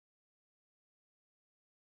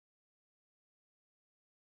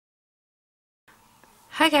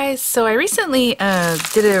Hi guys, so I recently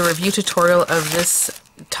did a review tutorial of this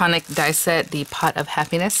Tonic die set, the Pot of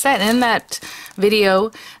Happiness set, and in that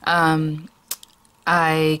video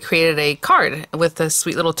I created a card with the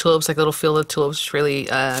sweet little tulips, like a little field of tulips, really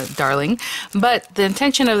darling. But the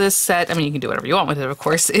intention of this set, I mean you can do whatever you want with it of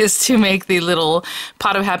course, is to make the little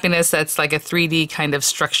Pot of Happiness that's like a 3D kind of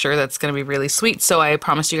structure that's going to be really sweet. So I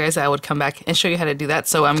promised you guys I would come back and show you how to do that,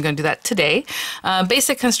 so I'm going to do that today.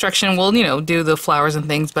 Basic construction, we'll do the flowers and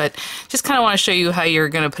things, but just kind of want to show you how you're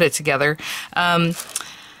going to put it together.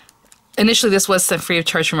 Initially, this was sent free of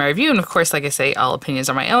charge for my review, and of course, like I say, all opinions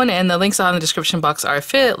are my own, and the links on the description box are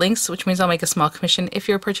affiliate links, which means I'll make a small commission if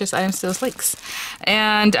you purchase items to those links.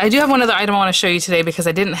 And I do have one other item I want to show you today because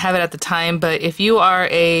I didn't have it at the time, but if you are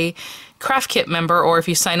a Craft Kit member, or if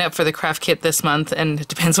you sign up for the Craft Kit this month, and it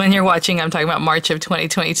depends when you're watching, I'm talking about March of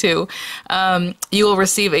 2022, you will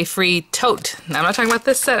receive a free tote. Now, I'm not talking about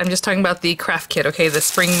this set, I'm just talking about the Craft Kit, okay, the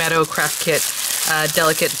Spring Meadow Craft Kit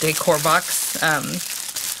Delicate Decor Box.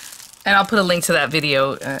 And I'll put a link to that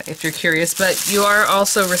video if you're curious, but you are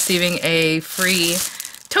also receiving a free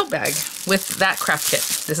tote bag with that craft kit.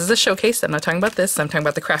 This is a showcase. I'm not talking about this. I'm talking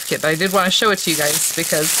about the craft kit, but I did want to show it to you guys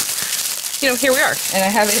because, here we are, and I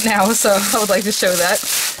have it now, so I would like to show that.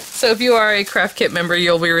 So if you are a craft kit member,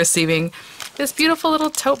 you'll be receiving this beautiful little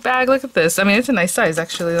tote bag. Look at this. I mean, it's a nice size,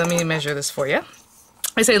 actually. Let me measure this for you.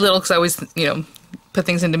 I say little because I always, put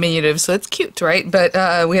things in diminutive, so it's cute, right?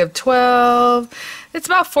 But we have 12, it's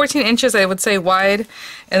about 14 inches, I would say, wide.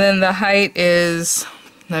 And then the height is,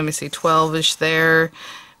 let me see, 12-ish there,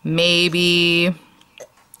 maybe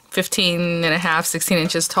 15 and a half, 16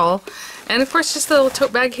 inches tall. And of course, just a little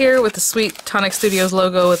tote bag here with the sweet Tonic Studios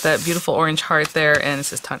logo with that beautiful orange heart there, and it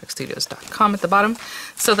says tonicstudios.com at the bottom.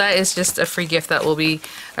 So that is just a free gift that will be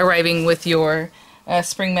arriving with your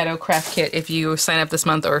Spring Meadow Craft Kit if you sign up this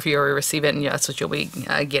month, or if you already receive it, and that's what you'll be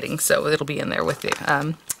getting. So it'll be in there with it.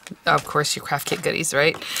 Of course, your Craft Kit goodies,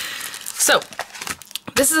 right? So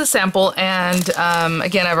this is a sample, and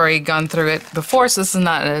again, I've already gone through it before, so this is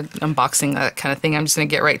not an unboxing, that kind of thing. I'm just going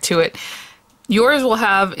to get right to it. Yours will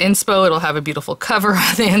have inspo, it'll have a beautiful cover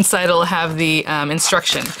on the inside, it'll have the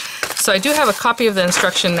instruction. So I do have a copy of the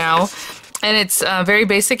instruction now. And it's very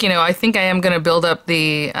basic. I think I am going to build up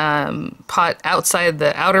the pot outside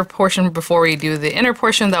the outer portion before we do the inner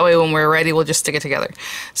portion. That way when we're ready, we'll just stick it together.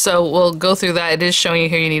 So we'll go through that. It is showing you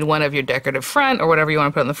here you need one of your decorative front or whatever you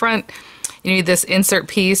want to put on the front. You need this insert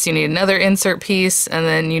piece. You need another insert piece. And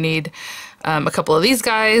then you need a couple of these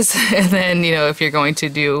guys. And then, if you're going to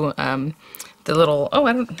do the little,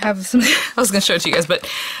 I don't have some, I was going to show it to you guys, but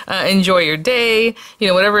enjoy your day,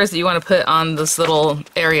 whatever it is that you want to put on this little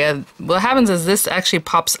area. What happens is this actually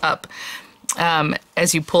pops up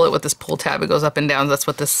as you pull it with this pull tab. It goes up and down. That's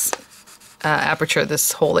what this aperture,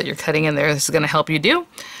 this hole that you're cutting in there, is going to help you do.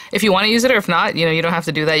 If you want to use it, or if not, you don't have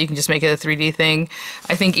to do that. You can just make it a 3D thing.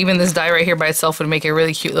 I think even this die right here by itself would make a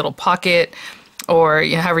really cute little pocket, or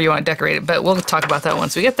however you want to decorate it, but we'll talk about that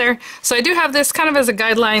once we get there. So I do have this kind of as a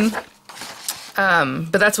guideline.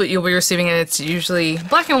 But that's what you'll be receiving, and it's usually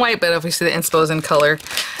black and white, but obviously the inspo is in color.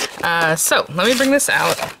 So let me bring this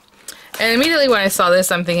out. And immediately when I saw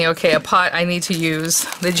this, I'm thinking, okay, a pot, I need to use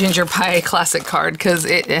the Ginger Pie Classic card because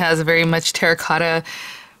it has a very much terracotta,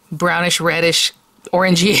 brownish, reddish,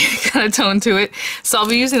 orangey kind of tone to it. So I'll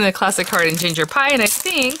be using the Classic card in Ginger Pie, and I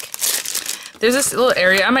think there's this little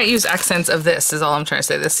area, I might use accents of this, is all I'm trying to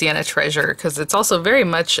say, the Sienna Treasure, because it's also very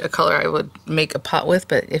much a color I would make a pot with,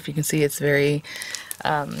 but if you can see, it's very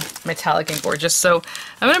metallic and gorgeous. So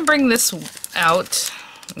I'm going to bring this out.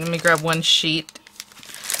 Let me grab one sheet.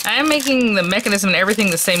 I am making the mechanism and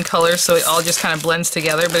everything the same color, so it all just kind of blends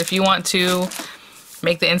together, but if you want to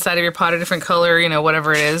make the inside of your pot a different color,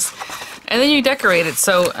 whatever it is, and then you decorate it.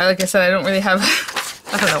 So like I said, I don't really have...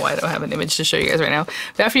 I don't know why I don't have an image to show you guys right now.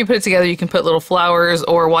 But after you put it together, you can put little flowers,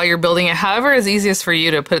 or while you're building it, however is easiest for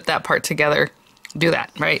you to put that part together, do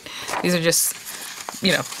that, right? These are just,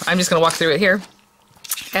 I'm just going to walk through it here.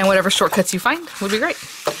 And whatever shortcuts you find would be great.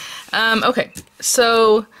 Okay,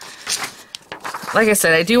 so like I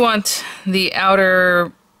said, I do want the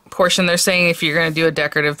outer portion. They're saying if you're going to do a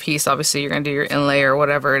decorative piece, obviously you're going to do your inlay or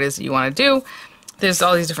whatever it is that you want to do. There's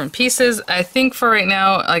all these different pieces. I think for right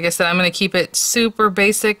now, like I said, I'm going to keep it super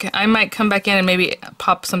basic. I might come back in and maybe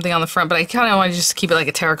pop something on the front, but I kind of want to just keep it like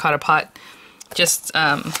a terracotta pot. Just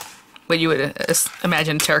what you would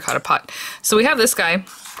imagine a terracotta pot. So we have this guy.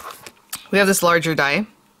 We have this larger die.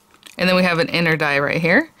 And then we have an inner die right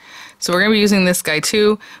here. So we're going to be using this guy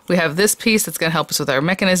too. We have this piece that's going to help us with our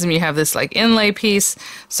mechanism. You have this like inlay piece.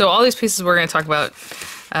 So all these pieces we're going to talk about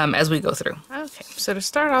as we go through. Okay, so to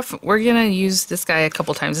start off, we're gonna use this guy a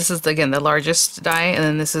couple times. This is, again, the largest die, and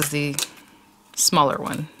then this is the smaller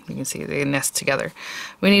one. You can see they nest together.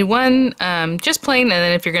 We need one just plain, and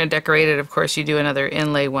then if you're gonna decorate it, of course, you do another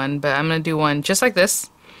inlay one, but I'm gonna do one just like this.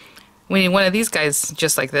 We need one of these guys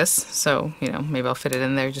just like this, so, you know, maybe I'll fit it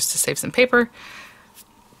in there just to save some paper.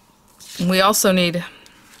 We also need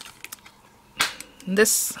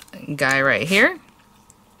this guy right here.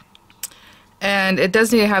 And it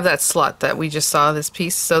does need to have that slot that we just saw, this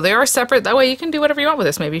piece. So they are separate. That way you can do whatever you want with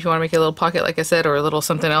this. Maybe if you want to make a little pocket, like I said, or a little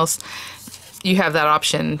something else, you have that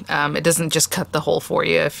option. It doesn't just cut the hole for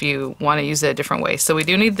you if you want to use it a different way. So we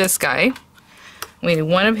do need this guy. We need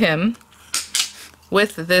one of him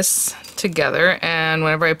with this together, and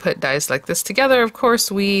whenever I put dies like this together, of course,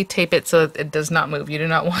 we tape it so that it does not move. You do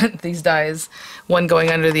not want these dies one going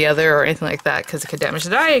under the other or anything like that, because it could damage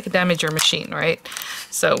the die, it could damage your machine, right?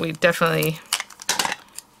 So we definitely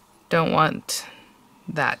don't want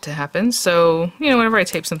that to happen. So, you know, whenever I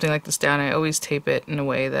tape something like this down, I always tape it in a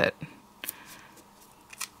way that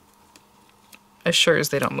assures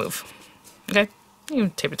they don't move. Okay? You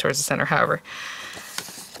can tape it towards the center, however.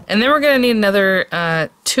 And then we're going to need another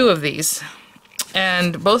 2 of these.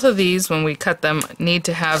 And both of these, when we cut them, need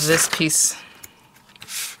to have this piece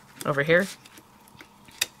over here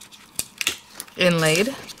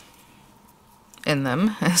inlaid in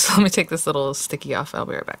them. So let me take this little sticky off. I'll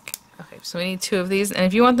be right back. Okay, so we need 2 of these. And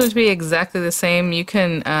if you want them to be exactly the same, you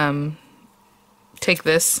can take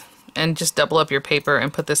this and just double up your paper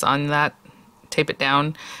and put this on that, tape it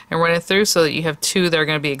down and run it through so that you have 2 that are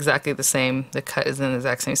going to be exactly the same. The cut is in the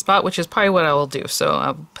exact same spot, which is probably what I will do. So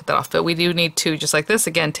I'll put that off. But we do need 2 just like this.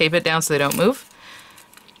 Again, tape it down so they don't move.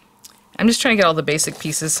 I'm just trying to get all the basic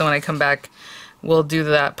pieces, so when I come back, we'll do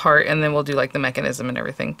that part, and then we'll do like the mechanism and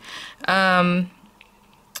everything. And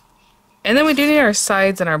then we do need our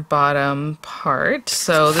sides and our bottom part.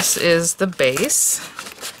 So this is the base.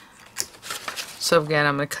 So again,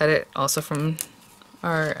 I'm going to cut it also from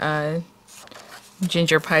our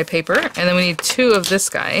ginger pie paper, and then we need 2 of this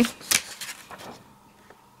guy.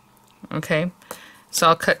 Okay, so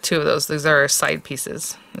I'll cut 2 of those. These are our side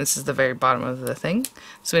pieces. This is the very bottom of the thing,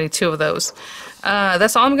 so we need 2 of those.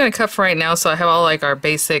 That's all I'm going to cut for right now. So I have all like our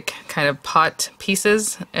basic kind of pot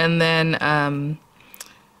pieces, and then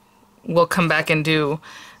we'll come back and do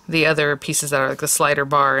the other pieces that are like the slider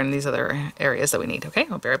bar and these other areas that we need. Okay,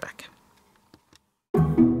 I'll be right back.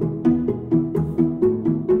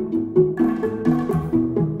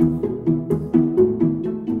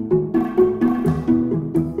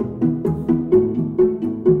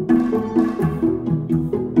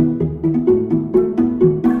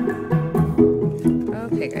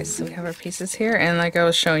 So we have our pieces here, and like I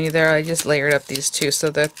was showing you there, I just layered up these 2 so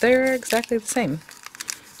that they're exactly the same.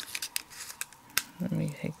 Let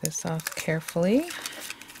me take this off carefully.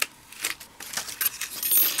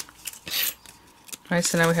 Alright,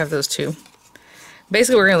 so now we have those 2.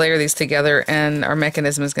 Basically, we're going to layer these together, and our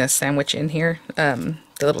mechanism is going to sandwich in here, the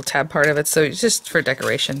little tab part of it, so it's just for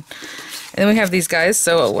decoration. And then we have these guys,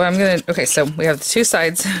 so what I'm going to... Okay, so we have the 2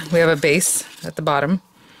 sides. We have a base at the bottom.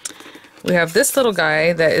 We have this little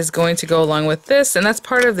guy that is going to go along with this, and that's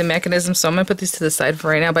part of the mechanism, so I'm going to put these to the side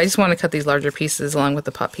for right now, but I just want to cut these larger pieces along with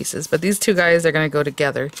the pot pieces. But these 2 guys are going to go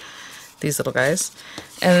together, these little guys.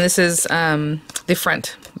 And this is the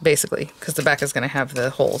front, basically, because the back is going to have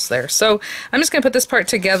the holes there. So I'm just going to put this part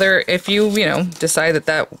together. If you, you know, decide that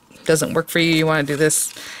that doesn't work for you, you want to do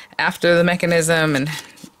this after the mechanism and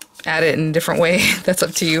add it in a different way, that's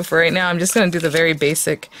up to you. For right now, I'm just going to do the very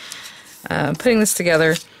basic, putting this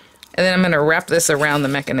together. And then I'm going to wrap this around the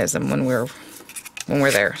mechanism when we're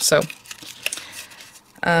there. So,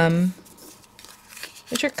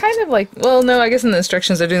 which are kind of like, well, no, I guess in the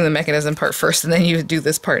instructions they're doing the mechanism part first, and then you do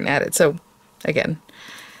this part and add it. So, again,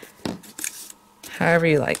 however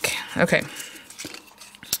you like. Okay.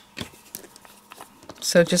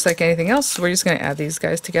 So just like anything else, we're just going to add these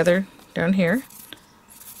guys together down here.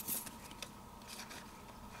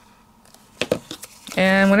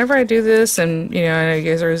 And whenever I do this, and, you know, I know you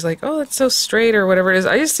guys are always like, oh, it's so straight or whatever it is,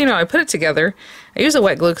 I just, you know, I put it together. I use a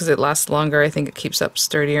wet glue because it lasts longer. I think it keeps up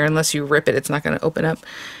sturdier. Unless you rip it, it's not going to open up.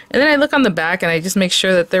 And then I look on the back and I just make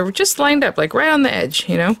sure that they're just lined up, like right on the edge,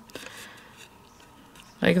 you know?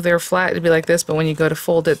 Like if they were flat, it'd be like this, but when you go to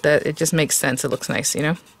fold it, that it just makes sense. It looks nice, you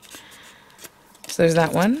know? So there's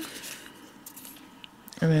that one.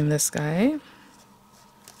 And then this guy.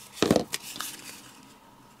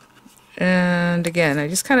 And again, I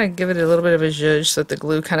just kind of give it a little bit of a zhuzh so that the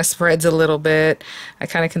glue kind of spreads a little bit. I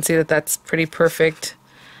kind of can see that that's pretty perfect.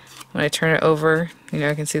 When I turn it over, you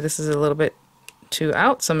know, I can see this is a little bit too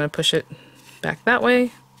out, so I'm going to push it back that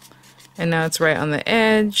way. And now it's right on the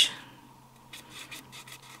edge.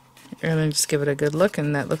 You're going to just give it a good look,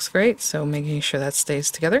 and that looks great. So making sure that stays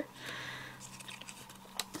together.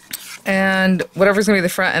 And whatever's going to be the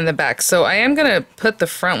front and the back. So I am going to put the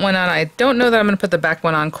front one on. I don't know that I'm going to put the back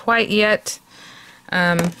one on quite yet.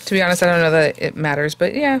 To be honest, I don't know that it matters,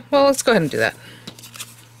 but yeah, well, let's go ahead and do that.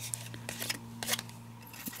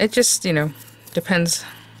 It just, you know, depends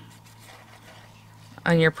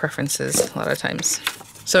on your preferences a lot of times.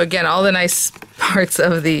 So again, all the nice parts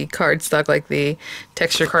of the cardstock, like the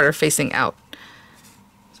texture card, are facing out.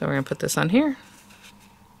 So we're going to put this on here.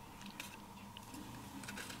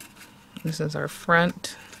 This is our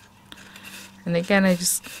front. And again, I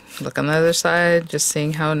just look on the other side, just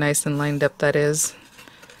seeing how nice and lined up that is.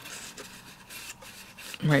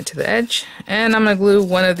 Right to the edge. And I'm going to glue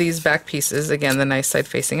one of these back pieces, again, the nice side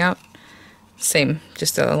facing out. Same,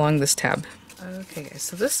 just along this tab. Okay guys,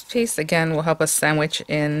 so this piece again will help us sandwich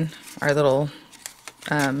in our little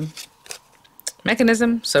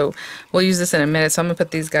mechanism. So we'll use this in a minute. So I'm going to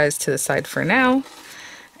put these guys to the side for now.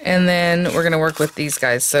 And then we're going to work with these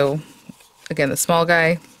guys. So again, the small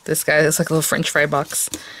guy, this guy looks like a little French fry box.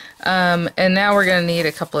 And now we're going to need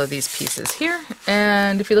a couple of these pieces here.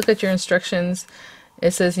 And if you look at your instructions,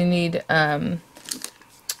 it says you need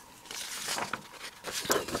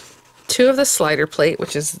 2 of the slider plate,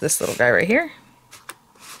 which is this little guy right here.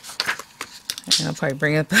 And I'll probably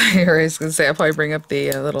bring up, I was going to say, I'll probably bring up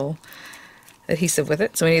the little adhesive with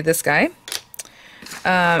it. So we need this guy.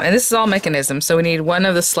 And this is all mechanism. So we need 1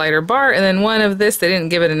 of the slider bar and then 1 of this. They didn't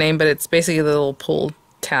give it a name, but it's basically the little pull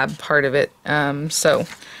tab part of it. So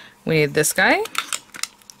we need this guy.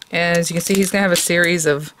 And as you can see, he's going to have a series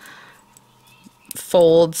of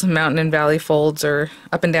folds, mountain and valley folds, or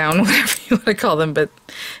up and down, whatever you want to call them, but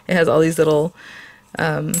it has all these little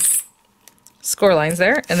score lines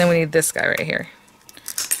there. And then we need this guy right here.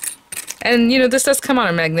 And you know, this does come on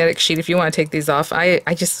a magnetic sheet. If you want to take these off, I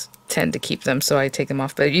just tend to keep them, so I take them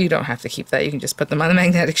off, but you don't have to keep that. You can just put them on the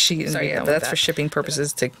magnetic sheet. And yeah, but that's for shipping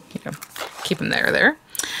purposes, to, you know, keep them there.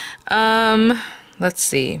 Let's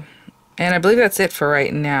see. And I believe that's it for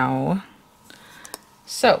right now.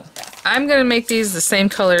 So I'm going to make these the same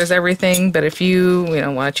color as everything, but if you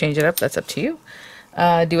want to change it up, that's up to you.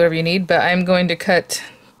 Do whatever you need, but I'm going to cut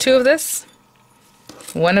 2 of this,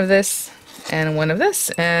 1 of this, and 1 of this,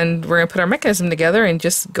 and we're going to put our mechanism together and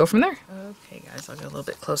just go from there. Okay guys, I'll get a little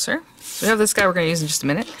bit closer. So we have this guy we're going to use in just a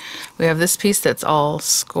minute. We have this piece that's all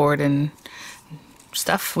scored and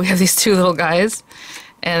stuff. We have these 2 little guys,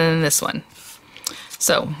 and then this one.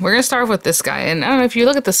 So we're going to start off with this guy, and I don't know, if you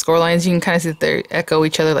look at the score lines, you can kind of see that they echo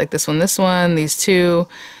each other, like this one, these 2,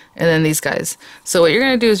 and then these guys. So what you're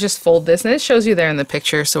going to do is just fold this, and it shows you there in the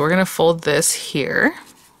picture. So we're going to fold this here,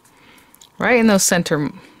 right in those center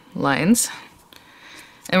lines,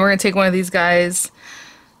 and we're going to take one of these guys.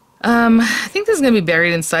 I think this is going to be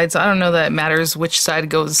buried inside, so I don't know that it matters which side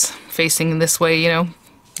goes facing this way, you know,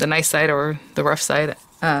 the nice side or the rough side.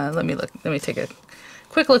 Let me take a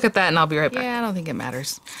quick look at that, and I'll be right back. Yeah, I don't think it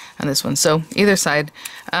matters on this one. So either side.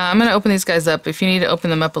 I'm going to open these guys up. If you need to open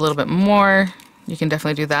them up a little bit more, you can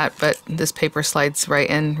definitely do that, but this paper slides right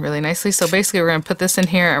in really nicely. So basically we're going to put this in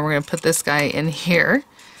here, and we're going to put this guy in here.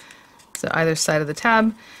 So either side of the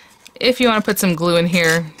tab. If you want to put some glue in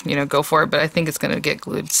here, you know, go for it, but I think it's going to get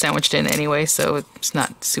glued, sandwiched in anyway, so it's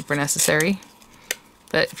not super necessary.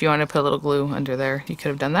 But if you want to put a little glue under there, you could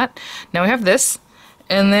have done that. Now we have this.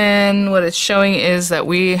 And then what it's showing is that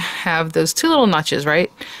we have those 2 little notches,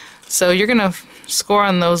 right? So you're going to score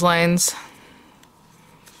on those lines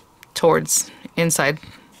towards inside,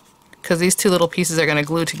 because these 2 little pieces are going to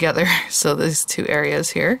glue together. So these 2 areas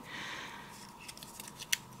here.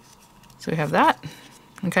 So we have that,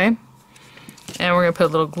 okay? And we're going to put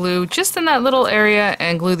a little glue just in that little area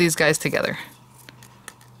and glue these guys together.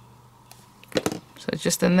 So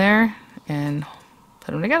just in there and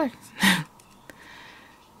put them together.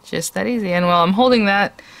 Just that easy. And while I'm holding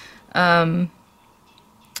that,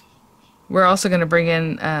 we're also going to bring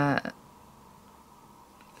in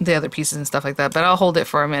the other pieces and stuff like that, but I'll hold it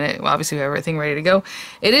for a minute. Well, obviously we have everything ready to go.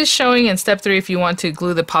 It is showing in step 3 if you want to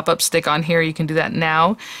glue the pop-up stick on here, you can do that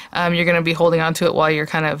now. You're going to be holding onto it while you're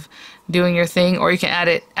kind of doing your thing, or you can add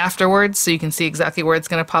it afterwards so you can see exactly where it's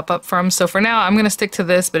going to pop up from. So for now I'm going to stick to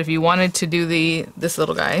this, but if you wanted to do this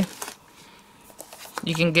little guy,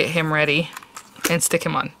 you can get him ready and stick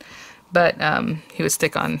him on. But he would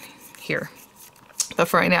stick on here. But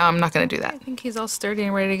for right now, I'm not going to do that. I think he's all sturdy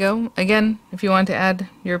and ready to go. Again, if you wanted to add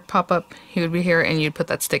your pop-up, he would be here, and you'd put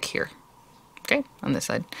that stick here. Okay, on this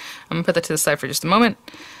side. I'm going to put that to the side for just a moment.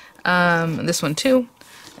 This one too.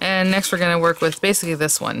 And next we're going to work with basically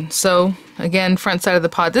this one. So again, front side of the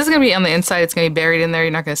pot. This is going to be on the inside. It's going to be buried in there.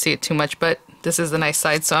 You're not going to see it too much, but this is the nice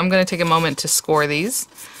side. So I'm going to take a moment to score these.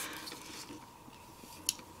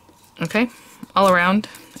 Okay, all around,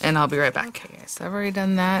 and I'll be right back. Okay, guys, so I've already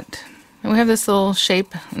done that. And we have this little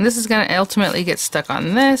shape, and this is going to ultimately get stuck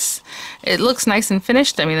on this. It looks nice and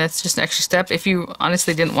finished. I mean, that's just an extra step. If you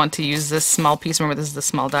honestly didn't want to use this small piece, remember this is the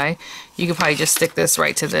small die, you could probably just stick this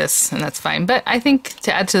right to this, and that's fine. But I think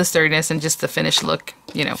to add to the sturdiness and just the finished look,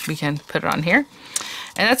 you know, we can put it on here.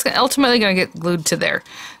 And that's ultimately going to get glued to there.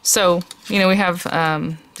 So, you know, we have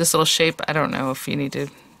this little shape. I don't know if you need to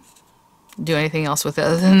do anything else with it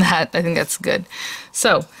other than that. I think that's good.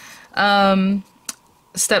 So,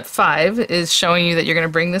 step 5 is showing you that you're going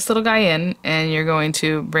to bring this little guy in and you're going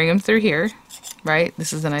to bring him through here, right?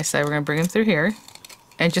 This is the nice side. We're going to bring him through here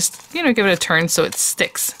and just, you know, give it a turn so it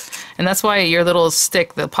sticks. And that's why your little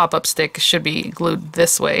stick, the pop-up stick, should be glued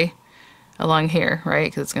this way along here,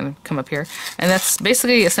 right? Because it's going to come up here. And that's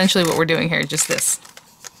basically essentially what we're doing here, just this.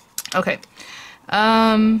 Okay.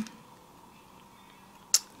 Now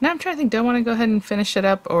I'm trying to think, do I want to go ahead and finish it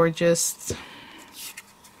up or just...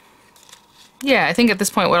 Yeah, I think at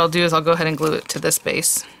this point what I'll do is I'll go ahead and glue it to this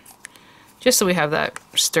base. Just so we have that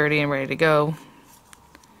sturdy and ready to go.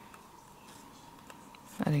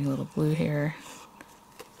 Adding a little glue here.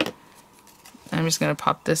 I'm just going to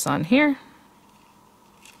pop this on here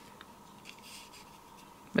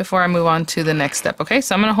before I move on to the next step. Okay,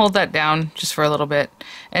 so I'm going to hold that down just for a little bit.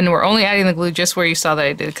 And we're only adding the glue just where you saw that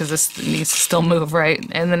I did because this needs to still move, right?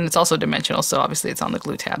 And then it's also dimensional, so obviously it's on the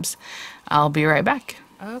glue tabs. I'll be right back.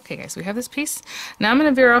 Okay guys, we have this piece. Now I'm going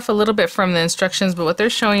to veer off a little bit from the instructions, but what they're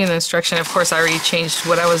showing in the instruction, of course I already changed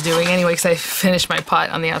what I was doing anyway because I finished my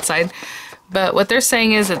pot on the outside. But what they're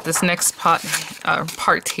saying is that this next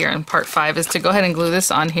part here in part 5 is to go ahead and glue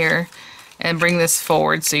this on here and bring this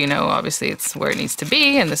forward so you know obviously it's where it needs to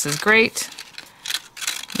be, and this is great.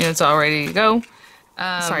 You know, it's all ready to go.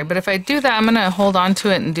 Sorry, but if I do that, I'm going to hold on to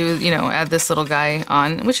it and do, you know, add this little guy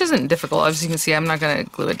on, which isn't difficult. As you can see, I'm not going to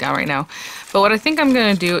glue it down right now. But what I think I'm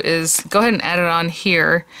going to do is go ahead and add it on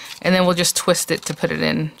here, and then we'll just twist it to put it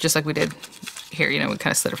in, just like we did here. You know, we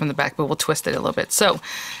kind of slid it from the back, but we'll twist it a little bit. So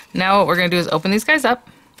now what we're going to do is open these guys up,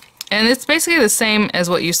 and it's basically the same as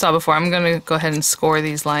what you saw before. I'm going to go ahead and score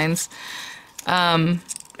these lines.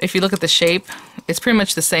 If you look at the shape, it's pretty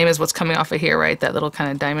much the same as what's coming off of here, right? That little kind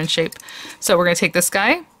of diamond shape. So we're going to take this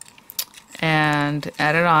guy and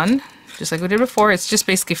add it on, just like we did before. It's just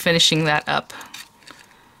basically finishing that up.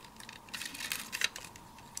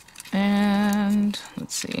 And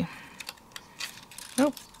let's see.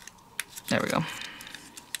 Oh, there we go.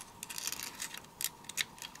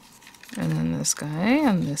 And then this guy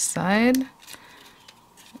on this side.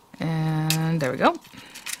 And there we go.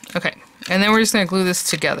 Okay. And then we're just going to glue this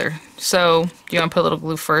together. So you want to put a little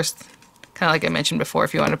glue first, kind of like I mentioned before.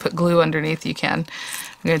 If you want to put glue underneath, you can.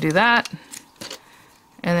 I'm going to do that.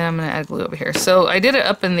 And then I'm going to add glue over here. So I did it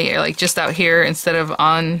up in the air, like just out here instead of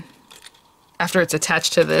on after it's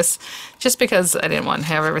attached to this, just because I didn't want to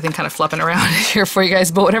have everything kind of flopping around here for you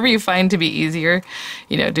guys. But whatever you find to be easier,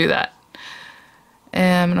 you know, do that.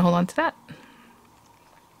 And I'm going to hold on to that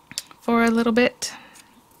for a little bit.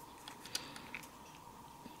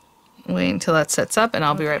 Wait until that sets up and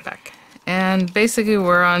I'll be right back. And basically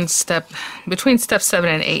we're on between step 7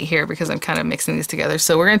 and 8 here because I'm kind of mixing these together.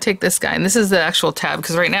 So we're going to take this guy, and this is the actual tab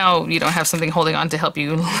because right now you don't have something holding on to help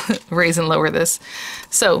you raise and lower this.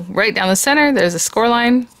 So right down the center there's a score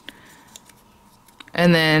line,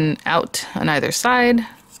 and then out on either side,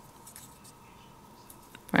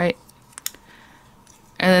 right?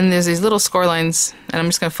 And then there's these little score lines, and I'm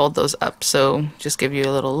just going to fold those up so just give you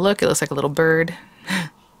a little look. It looks like a little bird.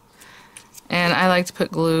 And I like to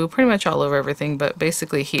put glue pretty much all over everything, but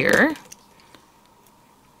basically here,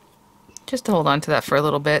 just to hold on to that for a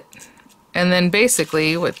little bit. And then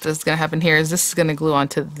basically what is going to happen here is this is going to glue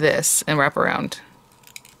onto this and wrap around.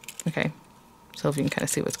 Okay, so if you can kind of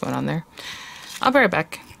see what's going on there. I'll be right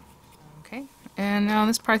back. Okay, and now on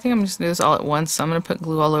this part, I think I'm just going to do this all at once. So I'm going to put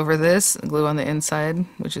glue all over this, glue on the inside,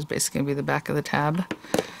 which is basically going to be the back of the tab.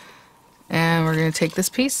 And we're going to take this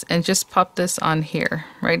piece and just pop this on here,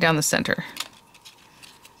 right down the center.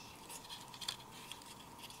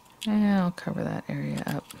 And I'll cover that area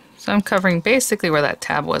up. So I'm covering basically where that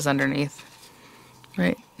tab was underneath,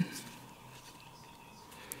 right?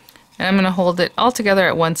 And I'm going to hold it all together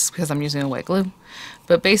at once because I'm using a white glue.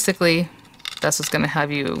 But basically, that's what's going to have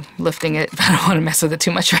you lifting it. I don't want to mess with it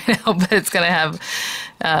too much right now, but it's going to have,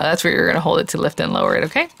 that's where you're going to hold it to lift and lower it,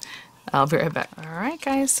 okay? I'll be right back. Alright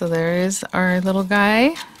guys, so there is our little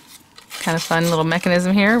guy. kind of fun little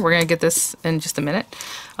mechanism here. We're going to get this in just a minute.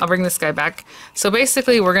 I'll bring this guy back. So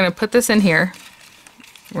basically we're going to put this in here.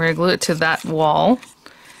 We're going to glue it to that wall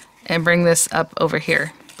and bring this up over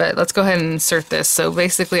here. But let's go ahead and insert this. So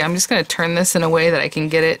basically I'm just going to turn this in a way that I can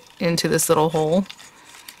get it into this little hole.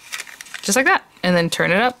 Just like that. And then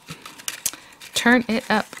turn it up. Turn it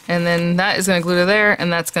up. And then that is going to glue to there,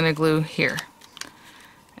 and that's going to glue here.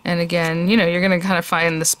 And again, you know, you're going to kind of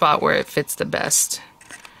find the spot where it fits the best.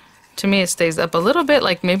 To me, it stays up a little bit,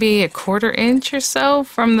 like maybe a 1/4 inch or so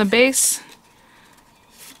from the base.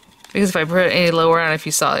 Because if I put it any lower on, if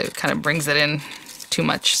you saw, it kind of brings it in too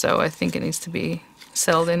much. So I think it needs to be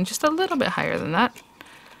settled in just a little bit higher than that.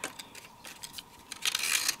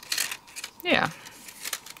 Yeah.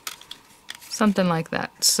 Something like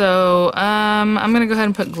that. So I'm going to go ahead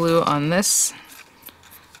and put glue on this.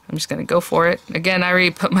 I'm just going to go for it. Again, I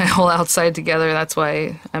already put my whole outside together. That's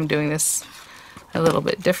why I'm doing this a little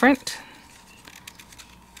bit different.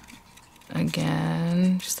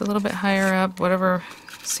 Again, just a little bit higher up, whatever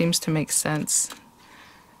seems to make sense.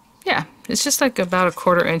 Yeah, it's just like about a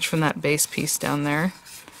 1/4 inch from that base piece down there.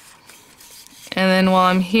 And then while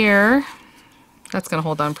I'm here, that's going to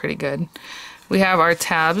hold on pretty good. We have our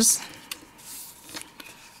tabs.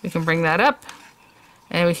 We can bring that up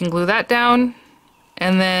and we can glue that down.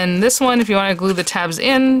 And then this one, if you want to glue the tabs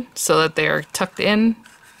in so that they are tucked in,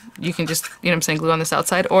 you can just, you know what I'm saying, glue on this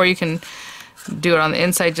outside, or you can do it on the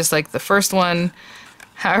inside just like the first one.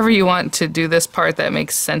 However you want to do this part that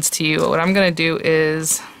makes sense to you. What I'm going to do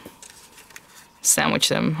is sandwich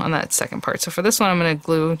them on that second part. So for this one, I'm going to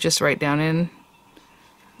glue just right down in.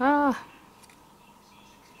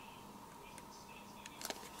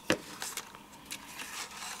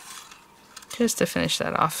 Just to finish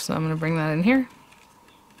that off. So I'm going to bring that in here.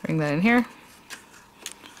 Bring that in here.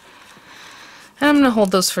 And I'm going to hold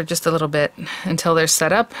those for just a little bit until they're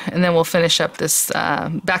set up, and then we'll finish up this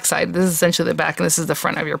back side. This is essentially the back, and this is the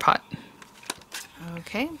front of your pot.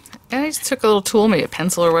 Okay, and I just took a little tool, maybe a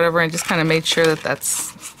pencil or whatever, and just kind of made sure that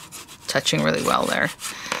that's touching really well there.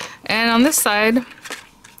 And on this side,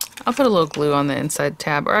 I'll put a little glue on the inside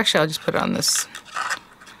tab, or actually I'll just put it on this,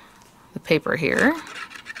 the paper here,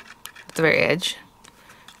 at the very edge.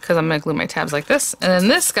 Because I'm going to glue my tabs like this. And then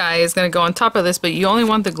this guy is going to go on top of this, but you only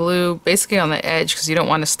want the glue basically on the edge because you don't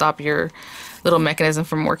want to stop your little mechanism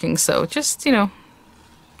from working. So just, you know,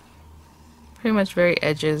 pretty much very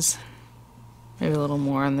edges. Maybe a little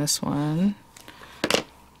more on this one.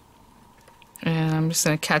 And I'm just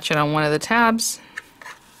going to catch it on one of the tabs.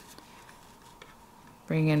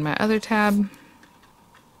 Bring in my other tab.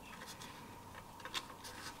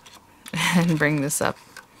 And bring this up.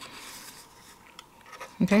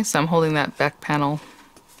 Okay, so I'm holding that back panel,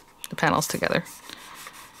 the panels together.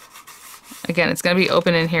 Again, it's going to be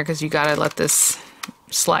open in here because you got to let this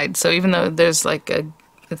slide. So even though there's like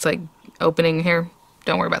it's like opening here,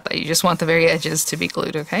 don't worry about that. You just want the very edges to be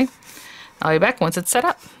glued, okay? I'll be back once it's set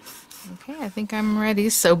up. Okay, I think I'm ready.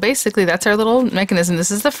 So basically that's our little mechanism.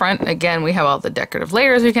 This is the front. Again, we have all the decorative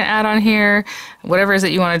layers we can add on here, whatever it is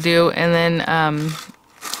that you want to do. And then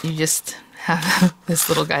you just have this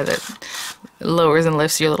little guy that lowers and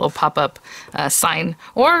lifts your little pop-up sign,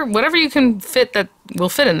 or whatever you can fit that will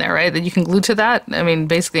fit in there, right? That you can glue to that. I mean,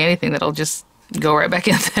 basically anything that'll just go right back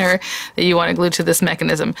in there that you want to glue to this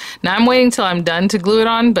mechanism. Now I'm waiting till I'm done to glue it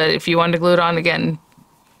on, but if you want to glue it on again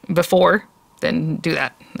before, then do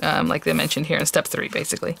that, like they mentioned here in step 3,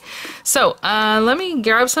 basically. So let me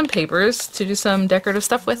grab some papers to do some decorative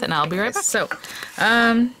stuff with, and I'll be right back. So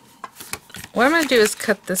what I'm going to do is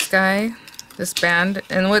cut this guy, this band,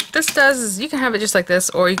 and what this does is you can have it just like this,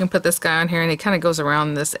 or you can put this guy on here and it kind of goes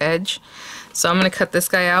around this edge. So I'm going to cut this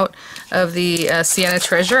guy out of the Sienna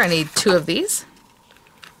Treasure. I need 2 of these,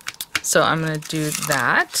 so I'm going to do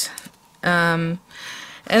that. And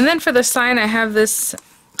then for the sign, I have this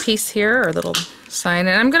piece here, or little sign,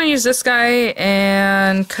 and I'm going to use this guy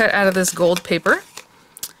and cut out of this gold paper,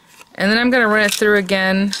 and then I'm going to run it through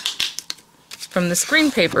again from this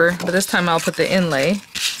green paper, but this time I'll put the inlay.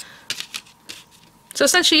 So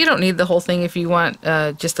essentially you don't need the whole thing. If you want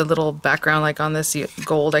just a little background like on this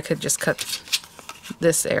gold, I could just cut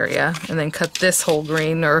this area and then cut this whole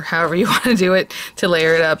green, or however you want to do it to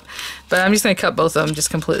layer it up. But I'm just going to cut both of them just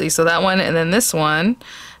completely. So that one and then this one,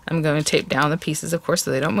 I'm going to tape down the pieces, of course, so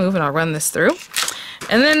they don't move, and I'll run this through.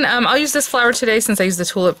 And then I'll use this flower today since I used the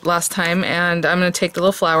tulip last time, and I'm going to take the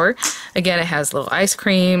little flower. Again, it has little ice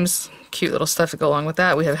creams, cute little stuff to go along with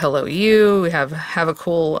that. We have Hello You, we have a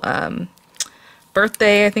cool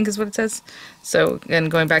birthday, I think is what it says. So again,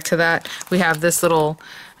 going back to that, we have this little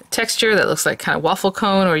texture that looks like kind of waffle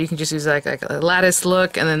cone, or you can just use like a lattice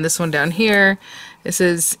look, and then this one down here This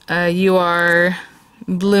is You Are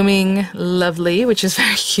Blooming Lovely, which is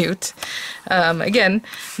very cute. Again,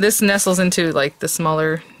 this nestles into like the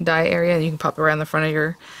smaller die area, and you can pop it around the front of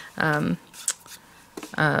your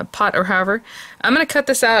pot or however. I'm going to cut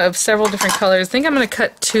this out of several different colors. I think I'm going to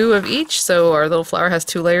cut 2 of each, so our little flower has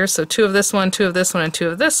 2 layers. So 2 of this one, 2 of this one, and 2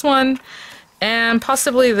 of this one, and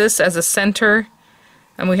possibly this as a center.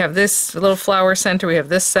 And we have this little flower center, we have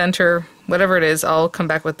this center, whatever it is, I'll come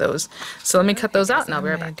back with those. So let me cut those out and I'll be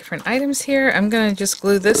right back. Different items here. I'm going to just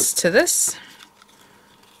glue this to this.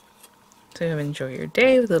 So enjoy your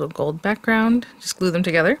day with a little gold background. Just glue them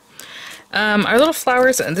together. Our little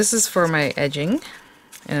flowers, and this is for my edging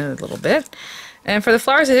in a little bit. And for the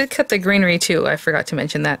flowers, I did cut the greenery too. I forgot to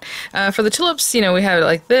mention that. For the tulips, you know, we have it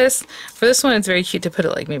like this. For this one, it's very cute to put it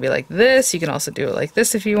like maybe like this. You can also do it like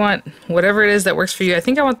this if you want. Whatever it is that works for you. I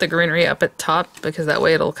think I want the greenery up at top because that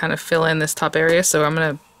way it'll kind of fill in this top area. So I'm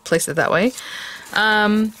going to place it that way.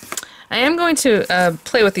 I am going to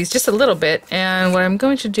play with these just a little bit. And what I'm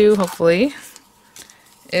going to do, hopefully,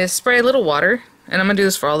 is spray a little water. And I'm going to do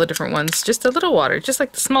this for all the different ones. Just a little water, just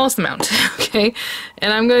like the smallest amount, okay?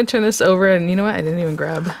 And I'm going to turn this over, and you know what? I didn't even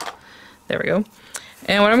grab. There we go.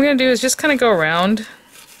 And what I'm going to do is just kind of go around,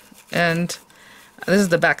 and this is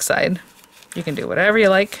the back side. You can do whatever you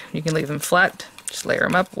like. You can leave them flat, just layer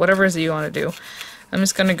them up, whatever it is that you want to do. I'm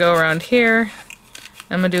just going to go around here.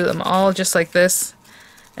 I'm going to do them all just like this.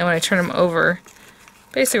 And when I turn them over,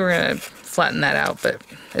 basically we're going to flatten that out, but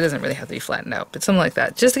it doesn't really have to be flattened out, but something like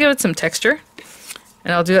that, just to give it some texture.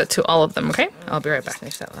 And I'll do that to all of them, okay? I'll be right back.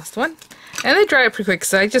 Finish that last one. And they dry up pretty quick,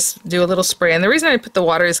 so I just do a little spray. And the reason I put the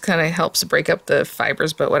water is kind of helps break up the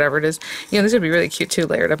fibers, but whatever it is. You know, these would be really cute too,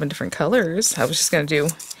 layered up in different colors. I was just going to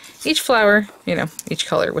do each flower, you know, each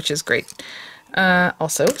color, which is great.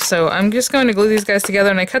 Also, so I'm just going to glue these guys together,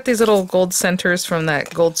 and I cut these little gold centers from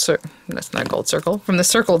that gold that's not gold circle, from the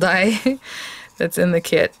circle die that's in the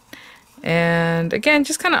kit. And again,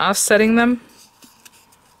 just kind of offsetting them,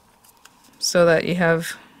 so that you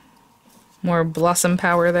have more blossom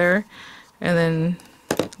power there. And then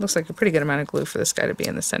it looks like a pretty good amount of glue for this guy to be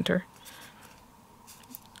in the center.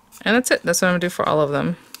 And that's it. That's what I'm going to do for all of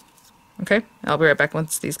them. Okay? I'll be right back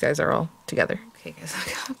once these guys are all together. Okay guys,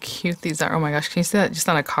 look how cute these are. Oh my gosh, can you see that just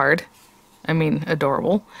on a card? I mean,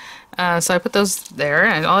 adorable. So I put those there,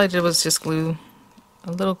 and all I did was just glue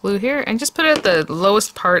a little glue here and just put it at the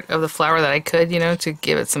lowest part of the flower that I could, you know, to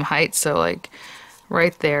give it some height. So like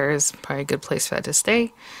right there is probably a good place for that to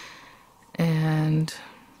stay. And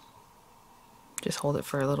just hold it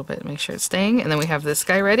for a little bit, make sure it's staying. And then we have this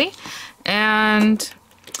guy ready. And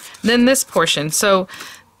then this portion. So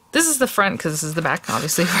this is the front because this is the back.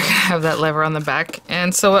 Obviously, we're going to have that lever on the back.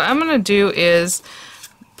 And so what I'm going to do is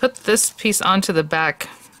put this piece onto the back.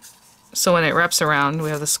 So when it wraps around, we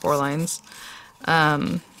have the score lines.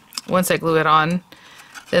 Once I glue it on,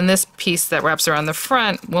 then this piece that wraps around the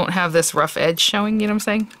front won't have this rough edge showing, you know what I'm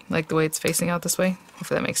saying? Like the way it's facing out this way.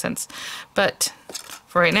 Hopefully that makes sense. But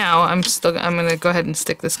for right now, I'm going to go ahead and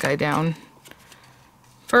stick this guy down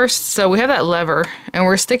first. So we have that lever, and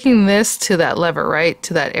we're sticking this to that lever, right?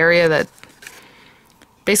 To that area that,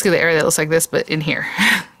 basically the area that looks like this, but in here.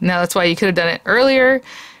 Now that's why you could have done it earlier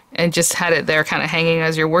and just had it there kind of hanging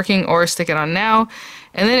as you're working, or stick it on now.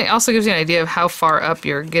 And then it also gives you an idea of how far up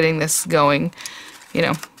you're getting this going, you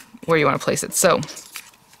know, where you want to place it. So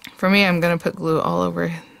for me, I'm going to put glue all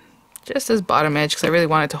over just this bottom edge because I really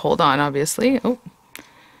want it to hold on, obviously. Oh.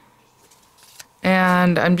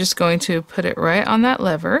 And I'm just going to put it right on that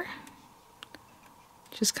lever.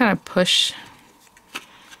 Just kind of push.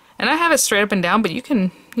 And I have it straight up and down, but you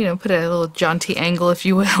can, you know, put it at a little jaunty angle, if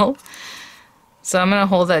you will. So I'm going to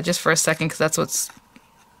hold that just for a second because that's what's,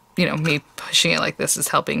 you know, me pushing it like this is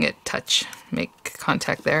helping it touch, make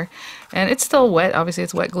contact there. And it's still wet, obviously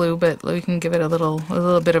it's wet glue, but we can give it a little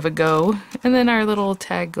bit of a go. And then our little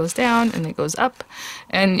tag goes down and it goes up.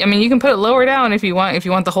 And I mean, you can put it lower down if you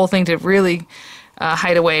want the whole thing to really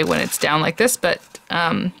hide away when it's down like this, but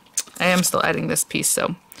I am still adding this piece,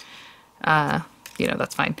 so you know,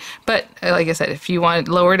 that's fine. But like I said, if you want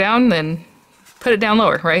it lower down, then put it down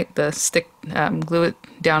lower, right? The stick, glue it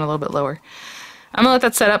down a little bit lower. I'm gonna let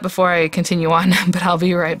that set up before I continue on, but I'll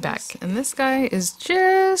be right back. And this guy is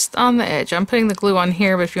just on the edge. I'm putting the glue on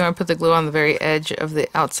here, but if you want to put the glue on the very edge of the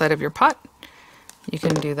outside of your pot, you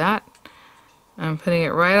can do that. I'm putting it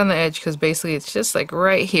right on the edge because basically it's just like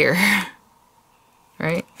right here,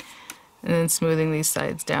 right? And then smoothing these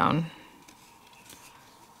sides down.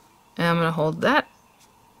 And I'm gonna hold that,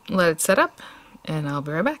 let it set up, and I'll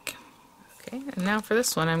be right back. Okay, and now for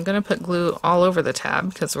this one, I'm gonna put glue all over the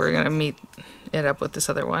tab because we're gonna meet it up with this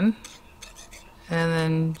other one. and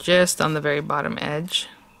then just on the very bottom edge.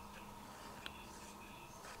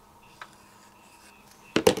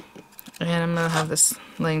 And I'm going to have this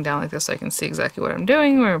laying down like this so I can see exactly what I'm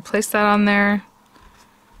doing. We're going to place that on there.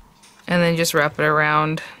 And then just wrap it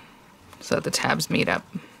around so that the tabs meet up.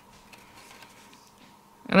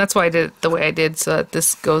 And that's why I did it the way I did, so that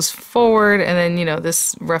this goes forward and then, you know,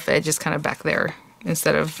 this rough edge is kind of back there,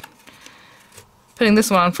 instead of putting this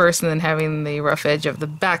one on first and then having the rough edge of the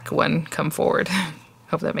back one come forward.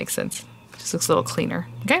 Hope that makes sense. Just looks a little cleaner.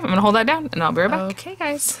 Okay, I'm gonna hold that down and I'll be right back. Okay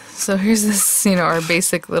guys, so here's this, you know, our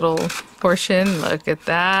basic little portion. Look at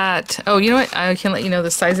that. Oh, you know what? I can let you know the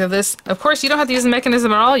size of this. Of course, you don't have to use the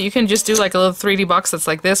mechanism at all. You can just do like a little 3D box that's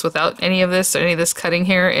like this without any of this or any of this cutting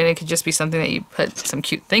here, and it could just be something that you put some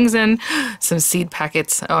cute things in. Some seed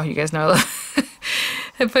packets. Oh, you guys know I love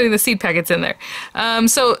putting the seed packets in there.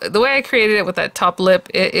 So the way I created it with that top lip,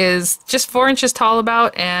 it is just 4 inches tall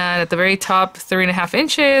about, and at the very top 3.5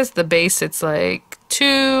 inches. The base, it's like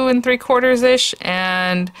 2 3/4 ish,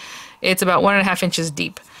 and it's about 1.5 inches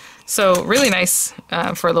deep. So really nice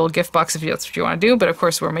for a little gift box if that's what you want to do. But of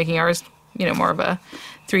course we're making ours, you know, more of a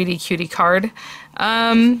 3D cutie card.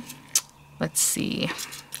 Let's see.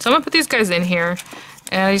 So I'm gonna put these guys in here.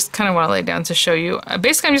 And I just kind of want to lay it down to show you.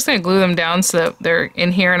 Basically, I'm just going to glue them down so that they're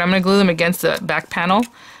in here, and I'm going to glue them against the back panel.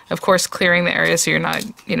 Of course, clearing the area so you're not,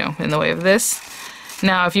 you know, in the way of this.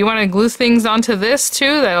 Now, if you want to glue things onto this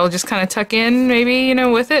too, that'll just kind of tuck in, maybe, you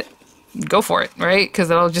know, with it, go for it, right? Because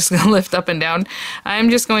that'll just lift up and down. I'm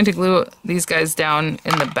just going to glue these guys down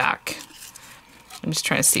in the back. I'm just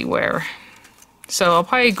trying to see where. So I'll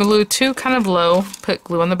probably glue 2 kind of low, put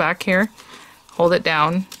glue on the back here, hold it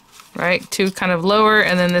down. Right, 2 kind of lower,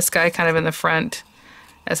 and then this guy kind of in the front,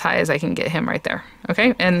 as high as I can get him right there.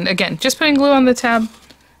 Okay, and again, just putting glue on the tab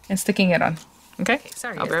and sticking it on. Okay,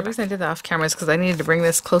 sorry. I'll be right back. I did that off cameras because I needed to bring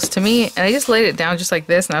this close to me, and I just laid it down just like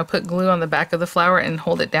this, and I'll put glue on the back of the flower and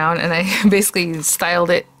hold it down, and I basically styled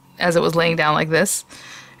it as it was laying down like this,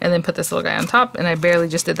 and then put this little guy on top, and I barely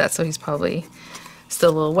just did that, so he's probably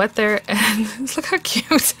still a little wet there. And look how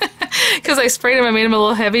cute. Because I sprayed them, I made them a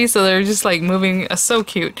little heavy, so they're just like moving. So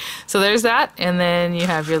cute. So there's that, and then you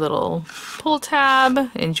have your little pull tab.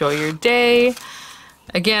 Enjoy your day.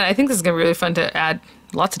 Again, I think this is going to be really fun to add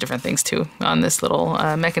lots of different things too on this little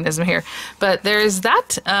mechanism here. But there's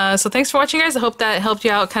that. So thanks for watching, guys. I hope that helped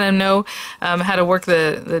you out, kind of know how to work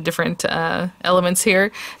the different elements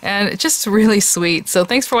here. And it's just really sweet. So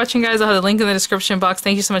thanks for watching, guys. I'll have the link in the description box.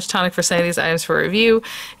 Thank you so much, Tonic, for sending these items for review.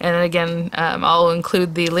 And again, I'll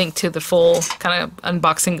include the link to the full kind of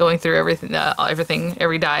unboxing, going through everything,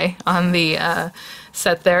 every die on the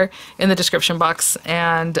set there in the description box.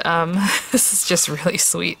 And this is just really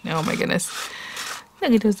sweet. Oh my goodness.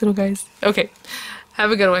 Look at those little guys. Okay. Have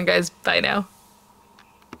a good one, guys. Bye now.